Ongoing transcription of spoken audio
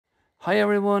Hi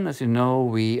everyone, as you know,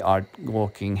 we are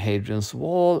walking Hadrian's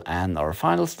Wall and our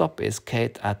final stop is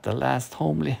Kate at the last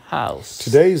homely house.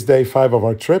 Today is day 5 of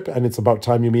our trip, and it's about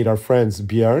time you meet our friends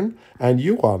Björn and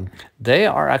Johan. They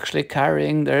are actually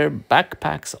carrying their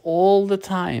backpacks all the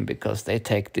time because they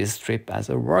take this trip as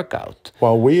a workout.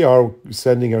 While we are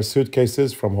sending our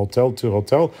suitcases from hotel to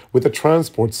hotel with a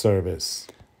transport service.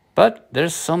 But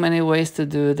there's so many ways to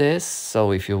do this,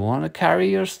 so if you want to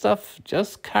carry your stuff,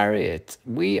 just carry it.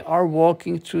 We are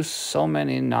walking through so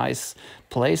many nice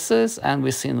places and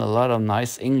we've seen a lot of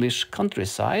nice English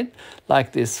countryside,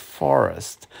 like this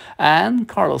forest. And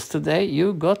Carlos, today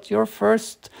you got your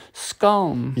first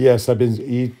scone. Yes, I've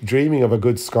been dreaming of a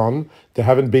good scone. There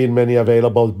haven't been many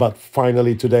available, but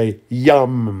finally today,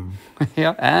 yum!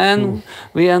 Yeah, and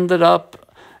we ended up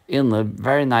in a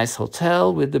very nice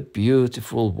hotel with a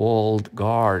beautiful walled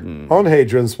garden. On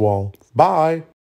Hadrian's Wall. Bye!